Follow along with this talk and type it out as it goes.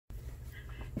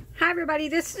Hi everybody,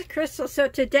 this is Crystal. So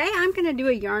today I'm going to do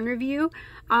a yarn review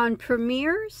on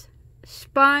Premier's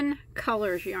Spun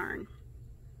Colors yarn.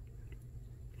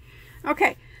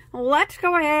 Okay, let's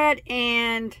go ahead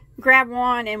and grab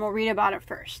one and we'll read about it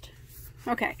first.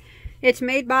 Okay, it's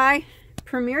made by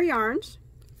Premier Yarns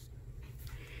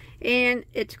and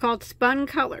it's called Spun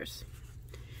Colors.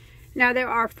 Now there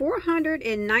are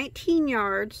 419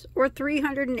 yards or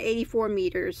 384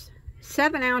 meters,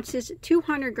 7 ounces,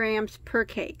 200 grams per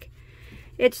cake.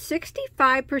 It's 65%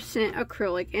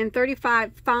 acrylic and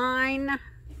 35 fine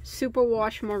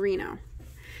superwash merino.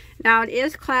 Now it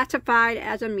is classified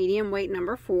as a medium weight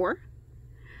number 4.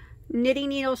 Knitting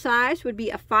needle size would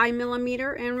be a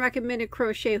 5mm and recommended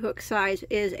crochet hook size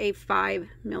is a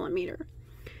 5mm.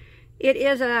 It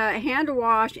is a hand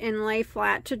wash and lay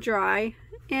flat to dry,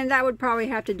 and that would probably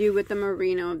have to do with the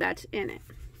merino that's in it.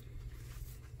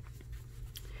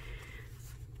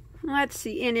 Let's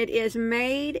see, and it is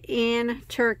made in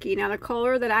Turkey. Now the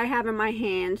color that I have in my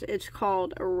hands, it's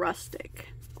called Rustic.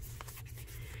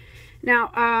 Now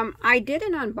I did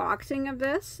an unboxing of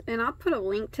this and I'll put a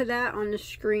link to that on the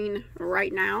screen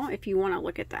right now if you want to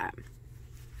look at that,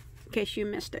 in case you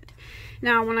missed it.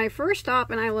 Now when I first stop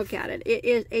and I look at it, it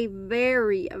is a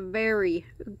very, very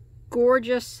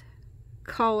gorgeous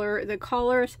color. The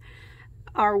colors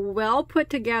are well put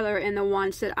together in the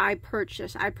ones that I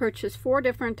purchased. I purchased 4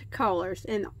 different colors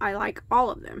and I like all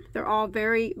of them. They're all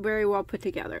very, very well put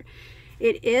together.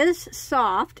 It is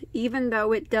soft, even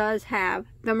though it does have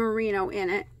the merino in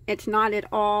it. It's not at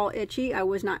all itchy. I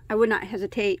would not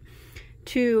hesitate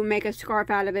to make a scarf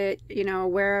out of it,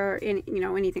 wear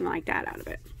anything like that out of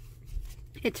it.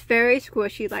 It's very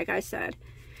squishy, like I said.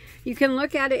 You can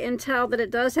look at it and tell that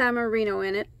it does have merino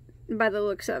in it by the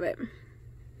looks of it.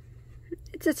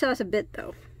 It just has a bit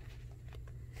though.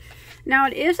 Now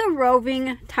it is a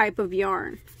roving type of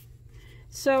yarn.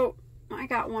 So I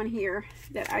got one here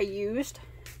that I used.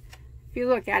 If you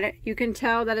look at it, you can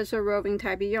tell that it's a roving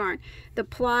type of yarn. The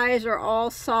plies are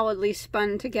all solidly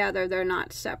spun together. They're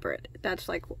not separate. That's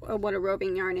like what a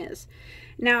roving yarn is.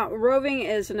 Now roving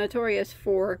is notorious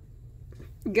for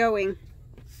going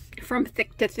from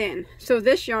thick to thin. So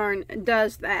this yarn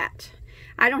does that.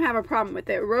 I don't have a problem with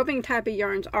it. Roving type of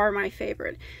yarns are my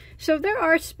favorite. So there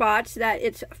are spots that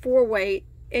it's 4 weight,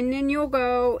 and then you'll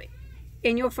go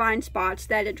and you'll find spots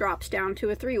that it drops down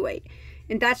to a 3 weight.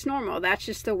 And that's normal. That's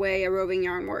just the way a roving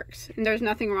yarn works. And there's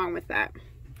nothing wrong with that.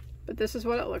 But this is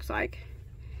what it looks like.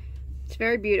 It's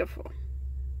very beautiful.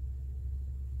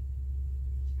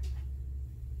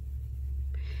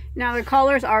 Now the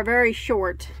colors are very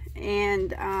short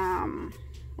and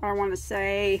I want to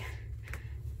say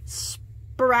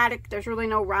sporadic. There's really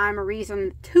no rhyme or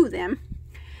reason to them.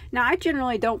 Now I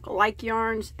generally don't like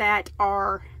yarns that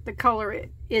are the color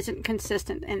isn't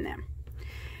consistent in them,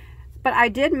 but I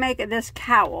did make this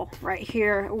cowl right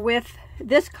here with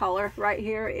this color right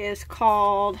here is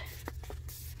called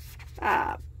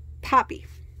Poppy.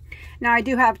 Now I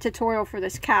do have a tutorial for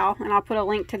this cowl and I'll put a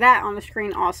link to that on the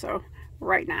screen also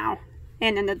right now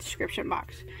and in the description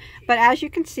box. But as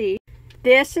you can see,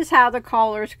 this is how the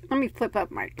collars, let me flip up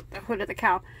the hood of the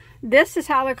cowl. This is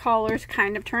how the collars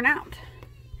kind of turn out.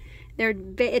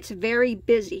 It's very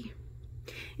busy.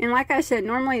 And like I said,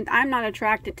 normally I'm not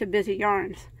attracted to busy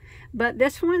yarns. But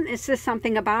this one, it's just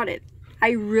something about it.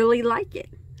 I really like it.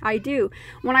 I do.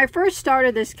 When I first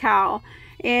started this cowl,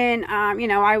 and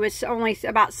I was only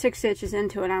about 6 inches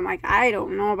into it, I'm like, I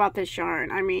don't know about this yarn.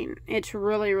 I mean, it's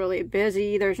really, really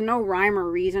busy. There's no rhyme or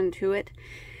reason to it.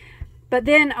 But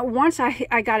then once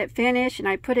I got it finished and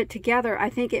I put it together, I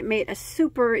think it made a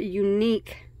super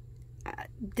unique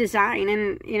design.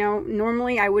 And,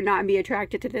 normally I would not be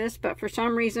attracted to this, but for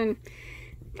some reason,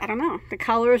 I don't know. The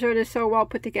colors are just so well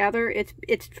put together.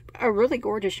 It's a really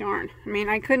gorgeous yarn. I mean,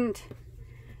 I couldn't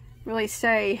really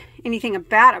say anything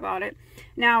bad about it.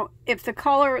 Now, if the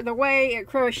color, the way it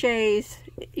crochets,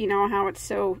 how it's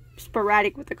so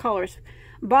sporadic with the colors,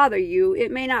 bother you, it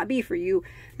may not be for you,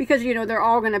 because they're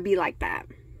all going to be like that.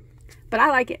 But I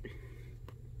like it,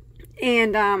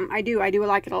 and I do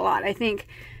like it a lot. I think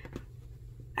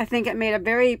it made a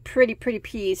very pretty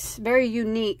piece, very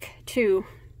unique too.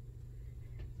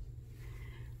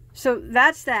 So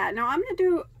that's that. Now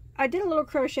I did a little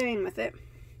crocheting with it.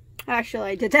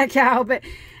 Actually, I did that cowl, but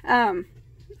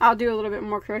I'll do a little bit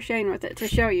more crocheting with it to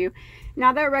show you.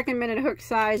 Now that recommended hook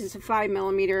size is a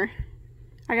 5mm.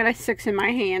 I got a 6 in my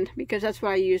hand because that's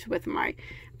what I use with my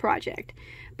project.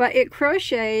 But it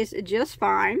crochets just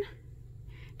fine,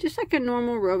 just like a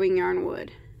normal roving yarn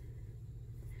would.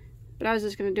 But I was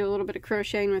just going to do a little bit of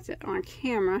crocheting with it on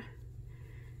camera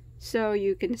so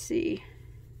you can see.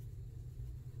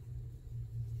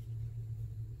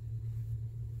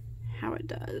 it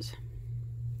does.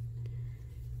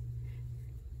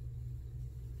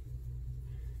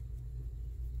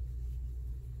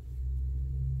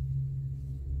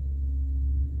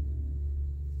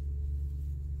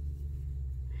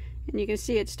 And you can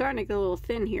see it's starting to get a little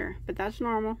thin here, but that's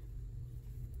normal.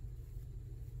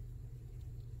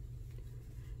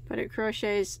 But it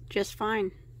crochets just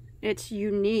fine. It's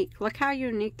unique. Look how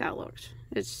unique that looks.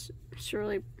 It's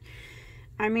really,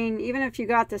 I mean, even if you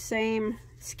got the same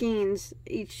skeins,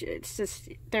 it's just,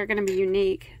 they're going to be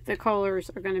unique. The colors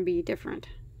are going to be different.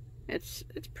 It's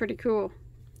pretty cool.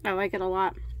 I like it a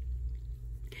lot.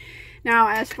 Now,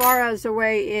 as far as the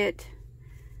way it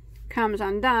comes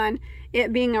undone,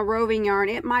 it being a roving yarn,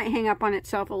 it might hang up on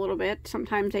itself a little bit.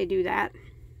 Sometimes they do that.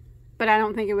 But I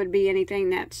don't think it would be anything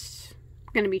that's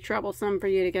going to be troublesome for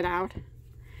you to get out.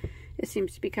 It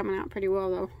seems to be coming out pretty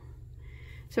well though.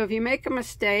 So if you make a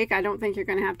mistake, I don't think you're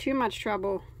going to have too much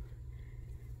trouble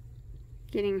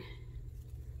getting...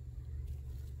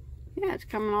 Yeah, it's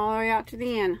coming all the way out to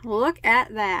the end. Look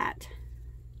at that.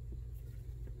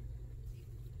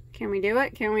 Can we do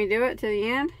it? Can we do it to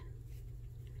the end?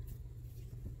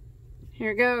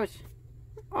 Here it goes.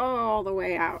 All the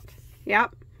way out.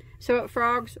 Yep. So it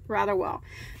frogs rather well.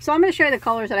 So I'm going to show you the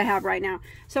colors that I have right now.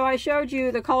 So I showed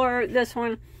you the color, this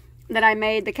one that I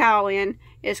made the cowl in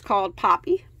is called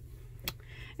Poppy.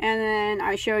 And then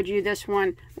I showed you this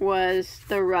one was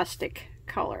the rustic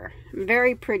color.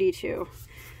 Very pretty too.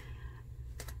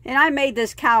 And I made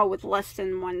this cowl with less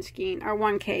than one skein, or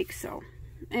one cake, so.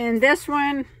 And this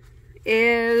one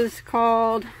is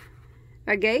called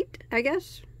Agate, I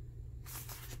guess.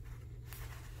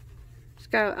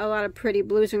 Got a lot of pretty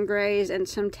blues and grays and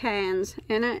some tans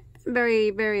in it. Very,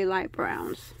 very light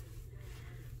browns.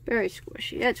 Very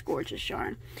squishy. It's gorgeous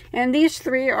yarn. And these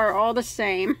three are all the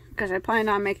same because I planned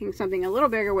on making something a little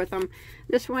bigger with them.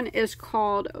 This one is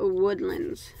called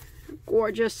Woodlands.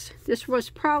 Gorgeous. This was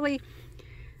probably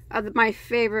my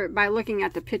favorite by looking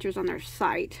at the pictures on their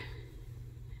site.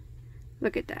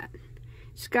 Look at that.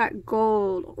 It's got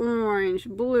gold, orange,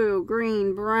 blue,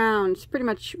 green, brown. It's pretty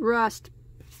much rust,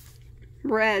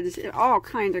 reds, all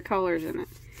kinds of colors in it.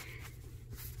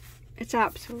 It's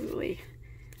absolutely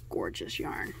gorgeous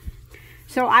yarn.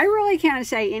 So I really can't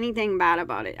say anything bad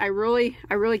about it. I really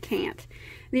can't.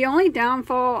 The only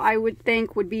downfall I would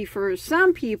think would be for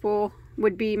some people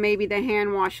would be maybe the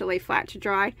hand wash to lay flat to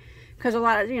dry, because a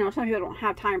lot of, you know, some people don't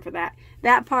have time for that.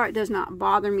 That part does not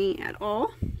bother me at all.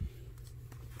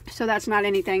 So that's not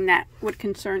anything that would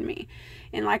concern me.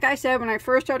 And like I said, when I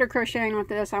first started crocheting with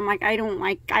this, I'm like, I don't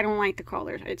like the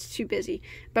colors. It's too busy.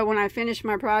 But when I finished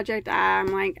my project, I'm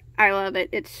like, I love it.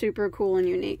 It's super cool and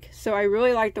unique. So I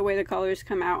really like the way the colors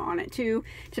come out on it too.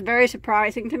 It's very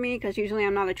surprising to me because usually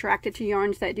I'm not attracted to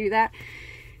yarns that do that.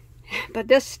 But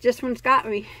this one's got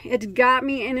me. It's got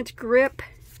me in its grip.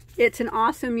 It's an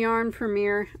awesome yarn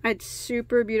premiere. It's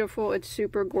super beautiful. It's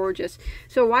super gorgeous.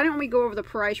 So why don't we go over the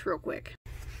price real quick?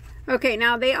 Okay,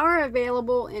 now they are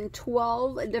available in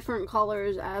 12 different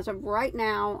colors as of right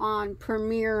now on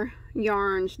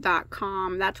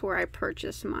premieryarns.com. That's where I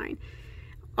purchased mine.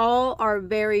 All are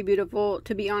very beautiful.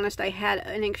 To be honest, I had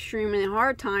an extremely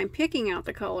hard time picking out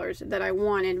the colors that I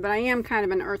wanted, but I am kind of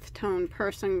an earth tone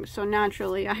person, so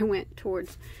naturally I went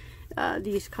towards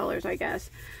these colors, I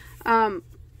guess.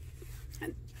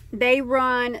 They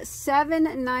run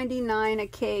 $7.99 a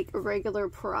cake, regular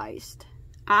priced.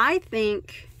 I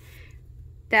think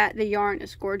that the yarn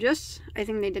is gorgeous. I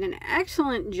think they did an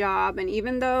excellent job, and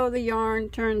even though the yarn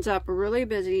turns up really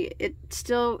busy, it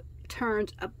still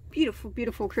turns a beautiful,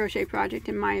 beautiful crochet project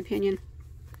in my opinion.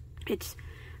 It's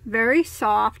very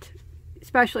soft,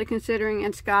 especially considering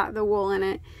it's got the wool in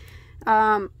it.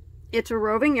 It's a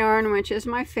roving yarn, which is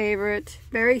my favorite.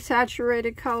 Very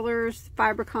saturated colors.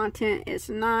 Fiber content is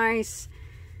nice.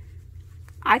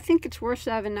 I think it's worth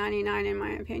 $7.99 in my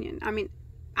opinion. I mean,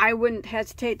 I wouldn't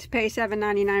hesitate to pay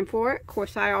 $7.99 for it. Of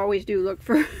course, I always do look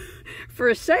for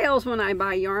for sales when I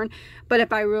buy yarn. But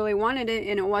if I really wanted it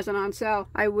and it wasn't on sale,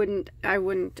 I would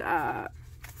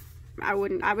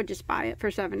just buy it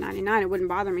for $7.99. It wouldn't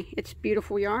bother me. It's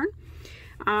beautiful yarn.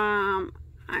 I'm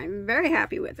very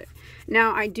happy with it.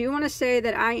 Now, I do want to say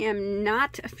that I am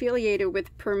not affiliated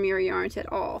with Premier Yarns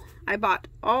at all. I bought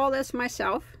all this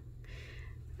myself.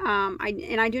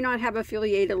 I do not have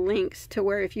affiliated links to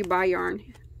where if you buy yarn,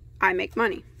 I make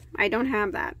money. I don't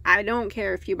have that. I don't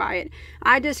care if you buy it.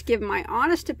 I just give my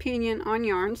honest opinion on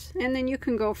yarns, and then you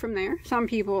can go from there. Some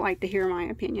people like to hear my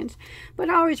opinions, but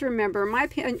always remember, my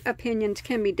opinions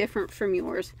can be different from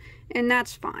yours, and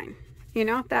that's fine. You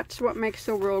know, that's what makes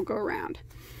the world go round.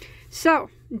 So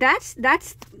that's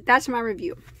my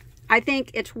review. I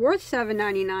think it's worth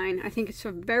 $7.99. I think it's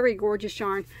a very gorgeous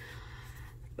yarn.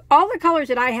 All the colors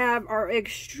that I have are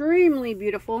extremely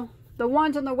beautiful. The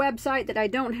ones on the website that I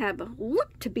don't have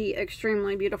look to be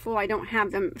extremely beautiful. I don't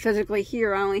have them physically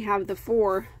here. I only have the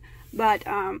 4. But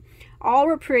all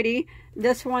were pretty.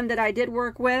 This one that I did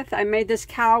work with, I made this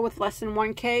cowl with less than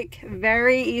 1 cake.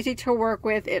 Very easy to work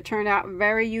with. It turned out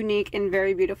very unique and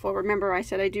very beautiful. Remember, I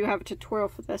said I do have a tutorial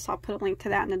for this. I'll put a link to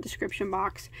that in the description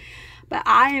box. But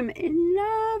I am in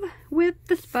love with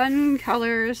the Spun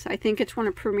colors. I think it's one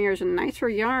of Premier's nicer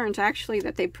yarns, actually,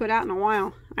 that they put out in a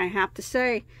while. I have to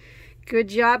say, good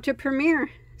job to Premier.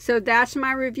 So that's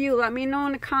my review. Let me know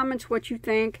in the comments what you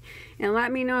think. And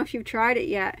let me know if you've tried it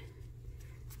yet.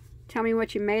 Tell me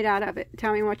what you made out of it.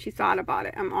 Tell me what you thought about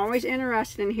it. I'm always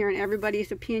interested in hearing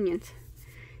everybody's opinions.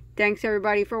 Thanks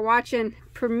everybody for watching.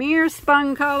 Premier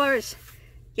Spun colors.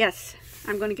 Yes,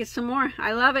 I'm going to get some more.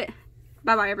 I love it.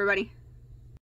 Bye-bye everybody.